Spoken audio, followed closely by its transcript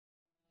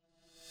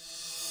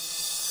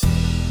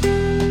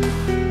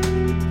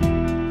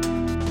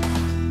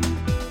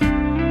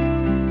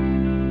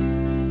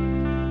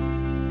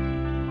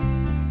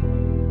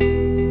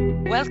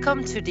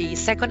Welcome to the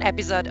second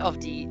episode of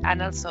the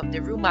Annals of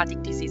the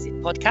Rheumatic Diseases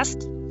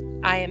podcast.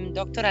 I am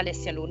Dr.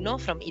 Alessia Lunno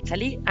from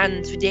Italy,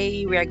 and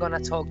today we are going to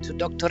talk to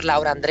Dr.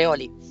 Laura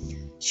Andreoli.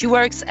 She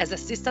works as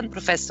Assistant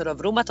Professor of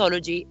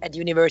Rheumatology at the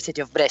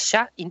University of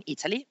Brescia in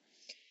Italy,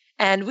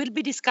 and we'll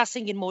be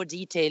discussing in more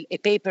detail a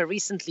paper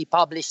recently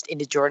published in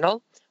the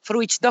journal, for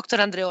which Dr.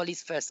 Andreoli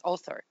is first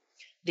author,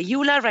 the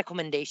EULAR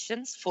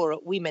recommendations for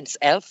women's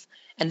health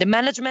and the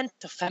management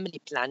of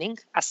family planning,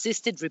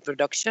 assisted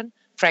reproduction,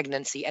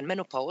 pregnancy and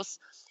menopause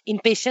in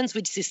patients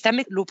with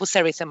systemic lupus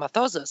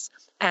erythematosus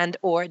and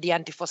or the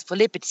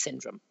antiphospholipid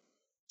syndrome.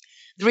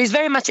 There is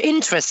very much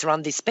interest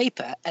around this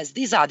paper as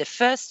these are the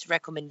first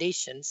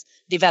recommendations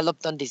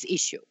developed on this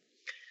issue.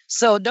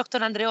 So, Dr.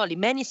 Andreoli,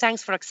 many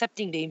thanks for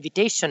accepting the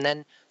invitation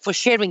and for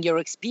sharing your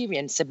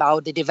experience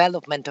about the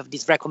development of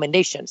these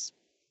recommendations.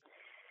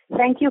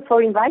 Thank you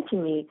for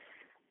inviting me.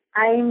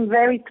 I'm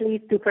very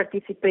pleased to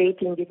participate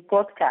in this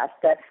podcast.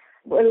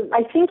 Well,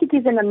 I think it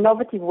is an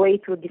innovative way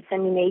to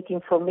disseminate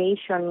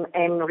information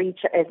and reach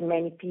as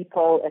many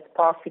people as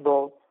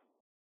possible.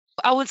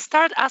 I will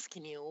start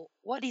asking you,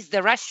 what is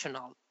the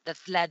rationale that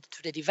led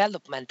to the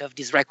development of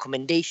these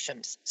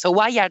recommendations? So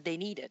why are they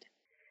needed?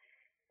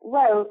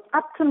 Well,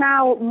 up to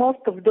now,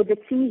 most of the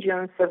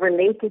decisions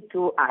related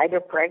to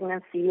either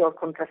pregnancy or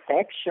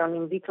contraception,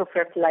 in vitro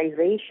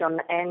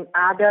fertilization, and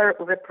other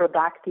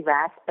reproductive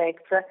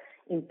aspects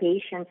in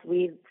patients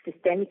with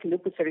systemic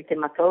lupus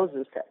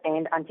erythematosus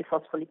and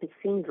antiphospholipid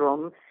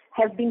syndrome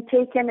have been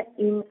taken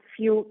in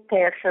few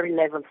tertiary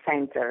level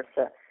centers.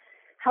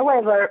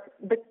 However,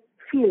 the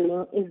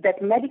feeling is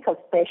that medical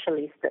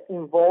specialists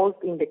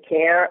involved in the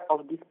care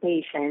of these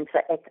patients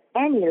at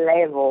any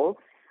level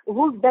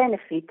would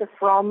benefit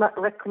from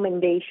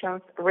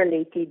recommendations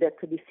related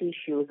to these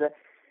issues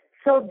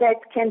so that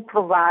can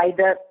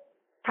provide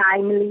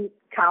timely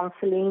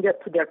counseling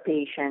to their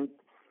patients.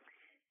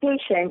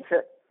 Patients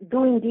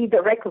do indeed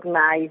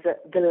recognize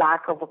the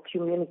lack of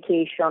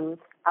communication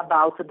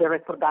about the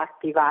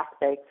reproductive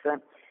aspects.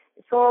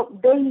 So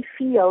they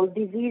feel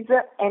this is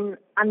an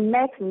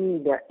unmet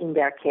need in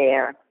their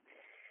care.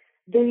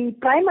 The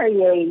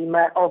primary aim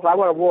of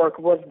our work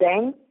was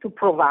then to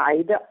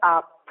provide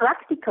a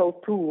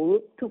practical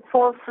tool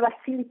for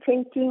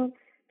facilitating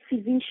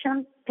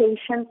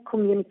physician-patient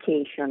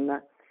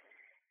communication.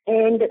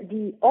 And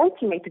the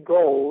ultimate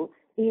goal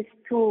is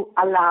to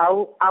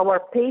allow our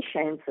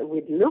patients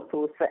with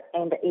lupus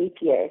and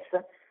APS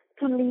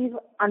to live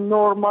a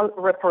normal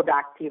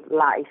reproductive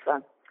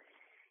life.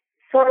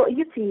 So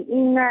you see,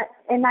 in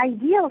an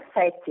ideal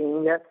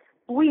setting,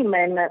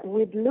 women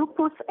with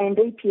lupus and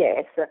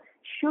APS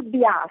should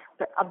be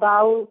asked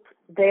about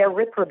their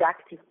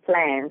reproductive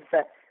plans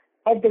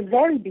at the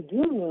very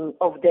beginning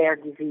of their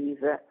disease.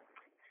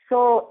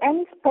 So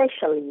any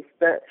specialist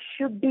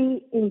should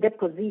be in the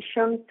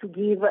position to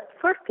give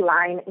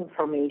first-line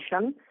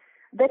information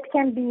that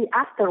can be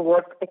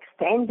afterwards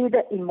extended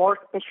in more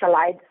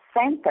specialized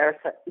centers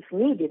if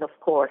needed, of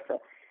course.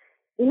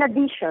 In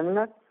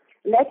addition,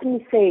 let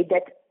me say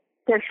that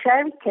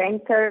tertiary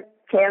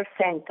care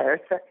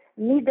centers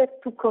needed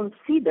to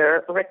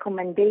consider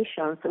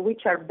recommendations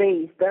which are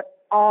based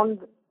on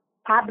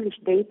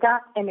published data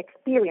and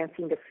experience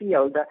in the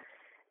field.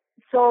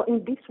 So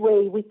in this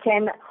way, we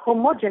can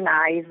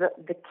homogenize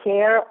the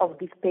care of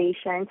these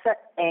patients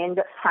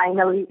and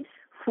finally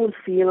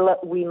fulfill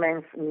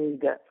women's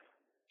needs.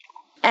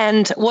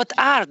 And what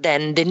are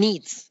then the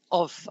needs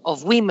of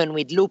women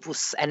with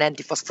lupus and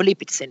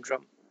antiphospholipid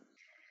syndrome?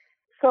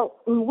 So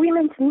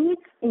women's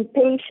needs in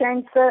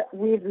patients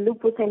with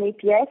lupus and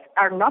APS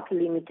are not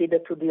limited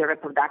to the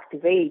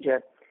reproductive age.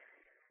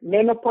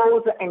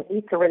 Menopause and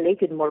its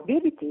related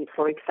morbidity,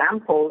 for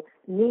example,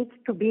 needs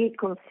to be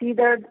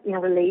considered in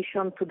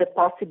relation to the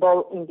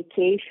possible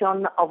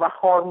indication of a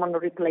hormone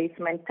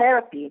replacement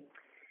therapy.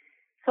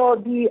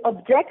 So the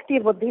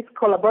objective of this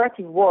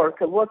collaborative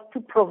work was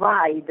to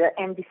provide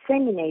and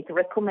disseminate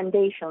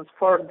recommendations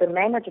for the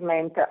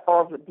management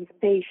of these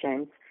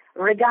patients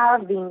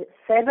regarding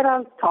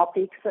several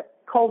topics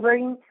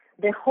covering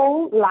the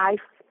whole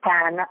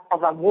lifespan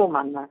of a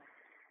woman.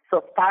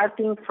 So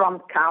starting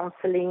from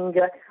counseling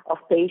of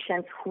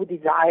patients who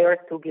desire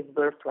to give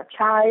birth to a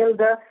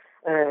child,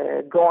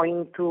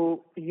 going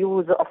to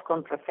use of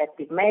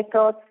contraceptive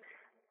methods,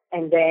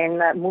 and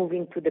then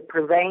moving to the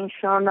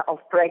prevention of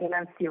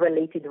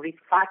pregnancy-related risk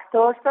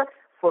factors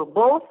for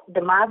both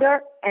the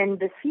mother and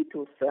the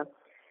fetus,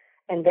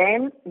 and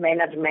then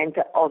management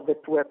of the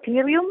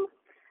puerperium,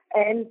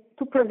 and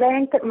to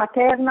prevent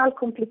maternal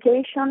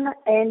complication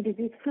and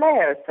disease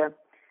flares,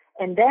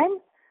 and then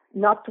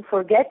not to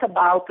forget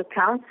about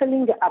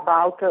counseling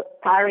about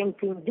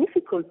parenting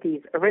difficulties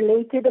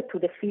related to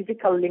the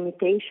physical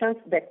limitations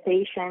that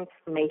patients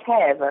may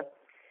have.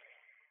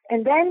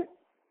 And then,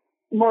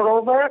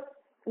 moreover,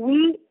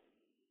 we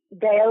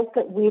dealt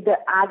with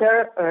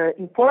other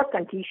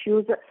important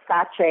issues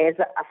such as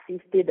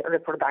assisted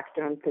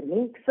reproduction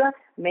techniques,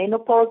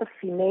 menopause,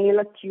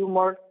 female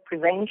tumor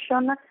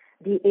prevention,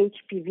 the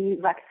HPV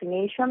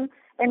vaccination,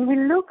 and we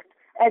looked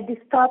at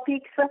these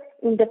topics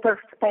in the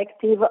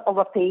perspective of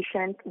a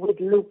patient with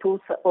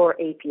lupus or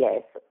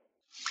APS.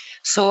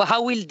 So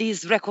how will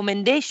these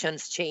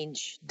recommendations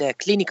change the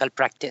clinical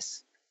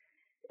practice?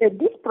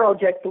 This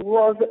project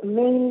was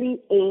mainly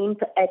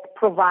aimed at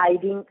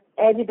providing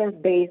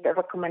evidence-based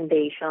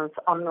recommendations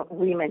on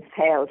women's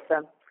health.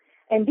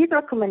 And these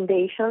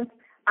recommendations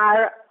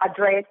are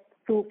addressed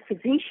to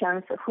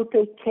physicians who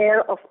take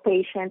care of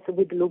patients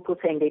with lupus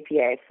and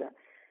APS.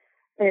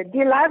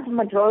 The large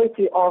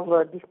majority of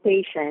these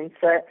patients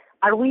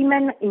are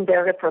women in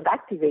their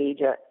reproductive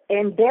age,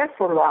 and their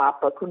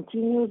follow-up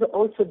continues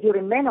also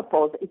during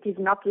menopause. It is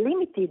not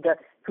limited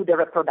to the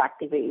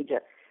reproductive age.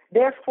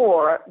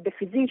 Therefore, the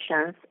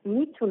physicians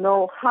need to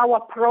know how to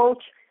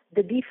approach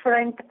the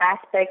different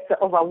aspects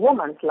of a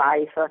woman's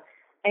life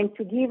and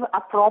to give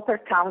a proper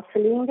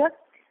counseling.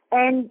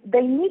 And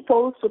they need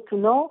also to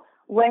know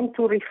when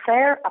to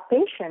refer a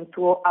patient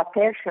to a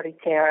tertiary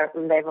care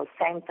level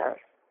center.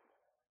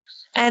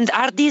 And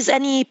are these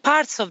any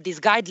parts of these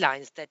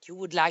guidelines that you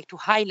would like to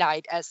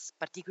highlight as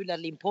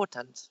particularly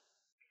important?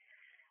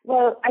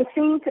 Well, I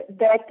think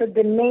that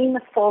the main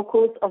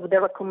focus of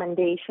the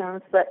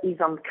recommendations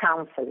is on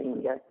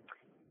counseling.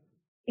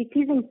 It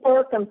is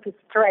important to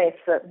stress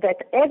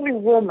that every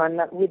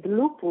woman with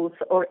lupus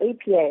or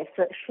APS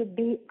should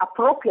be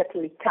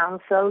appropriately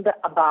counseled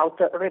about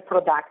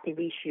reproductive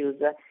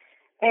issues,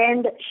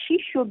 and she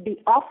should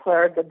be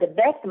offered the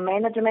best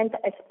management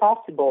as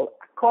possible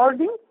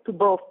according to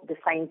both the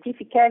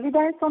scientific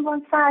evidence on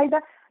one side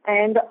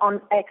and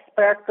on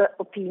expert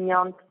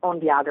opinion on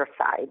the other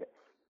side.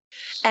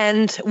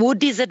 And would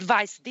this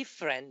advice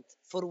different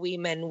for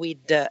women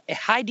with a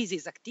high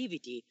disease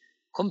activity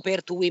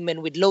compared to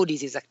women with low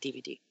disease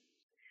activity?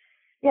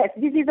 Yes,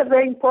 this is a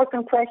very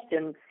important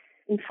question.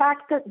 In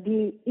fact,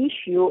 the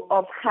issue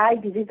of high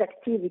disease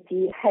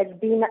activity has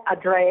been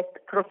addressed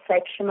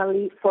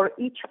cross-sectionally for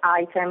each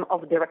item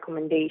of the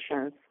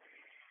recommendations.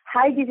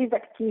 High disease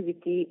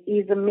activity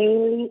is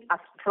mainly a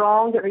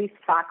strong risk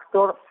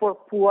factor for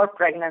poor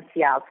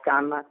pregnancy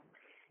outcome.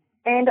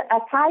 And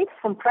aside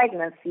from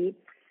pregnancy,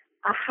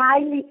 a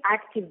highly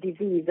active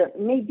disease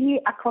may be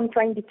a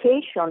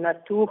contraindication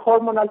to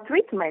hormonal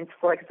treatments,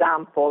 for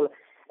example,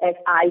 as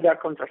either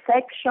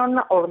contraception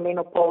or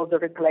menopause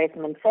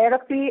replacement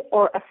therapy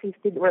or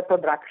assisted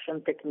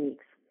reproduction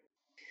techniques.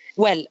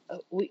 Well,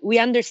 we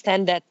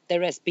understand that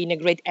there has been a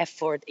great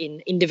effort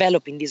in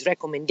developing these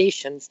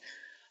recommendations,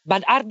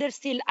 but are there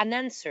still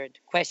unanswered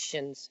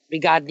questions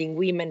regarding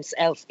women's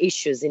health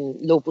issues in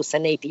lupus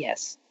and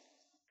APS?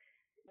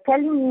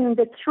 Telling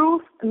the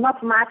truth,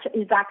 not much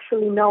is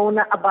actually known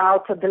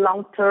about the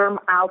long-term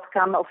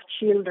outcome of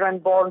children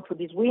born to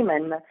these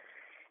women.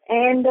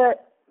 And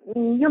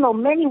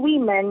many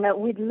women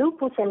with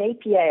lupus and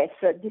APS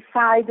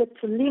decide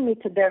to limit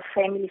their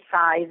family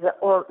size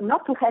or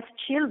not to have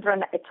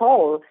children at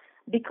all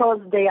because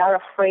they are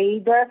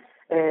afraid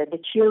the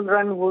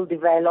children will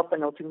develop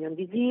an autoimmune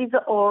disease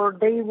or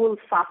they will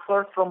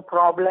suffer from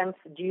problems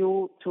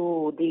due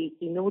to the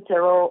in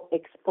utero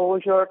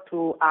exposure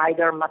to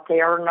either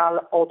maternal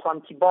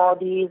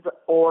autoantibodies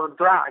or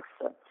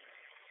drugs.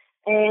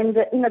 And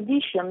in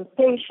addition,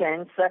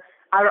 patients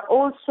are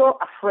also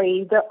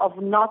afraid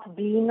of not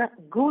being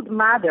good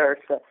mothers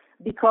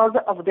because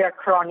of their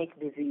chronic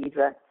disease.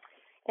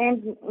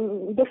 And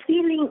the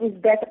feeling is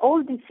that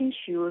all these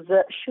issues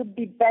should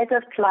be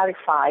better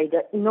clarified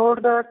in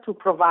order to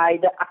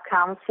provide a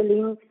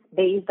counseling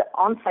based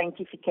on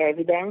scientific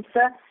evidence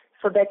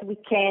so that we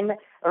can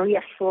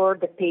reassure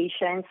the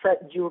patients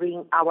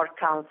during our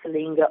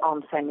counseling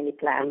on family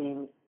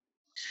planning.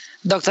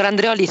 Dr.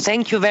 Andreoli,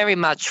 thank you very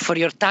much for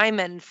your time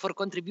and for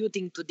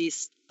contributing to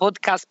this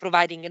podcast,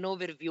 providing an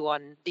overview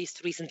on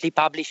these recently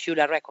published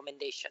EULAR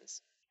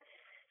recommendations.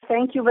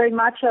 Thank you very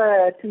much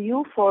to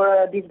you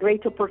for this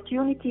great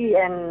opportunity,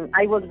 and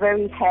I was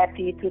very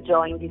happy to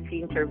join this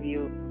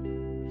interview.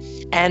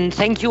 And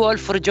thank you all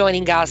for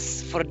joining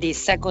us for this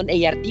second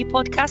ARD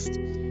podcast.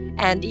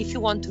 And if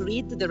you want to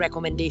read the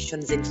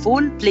recommendations in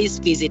full, please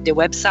visit the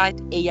website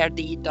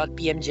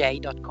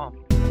ard.bmj.com.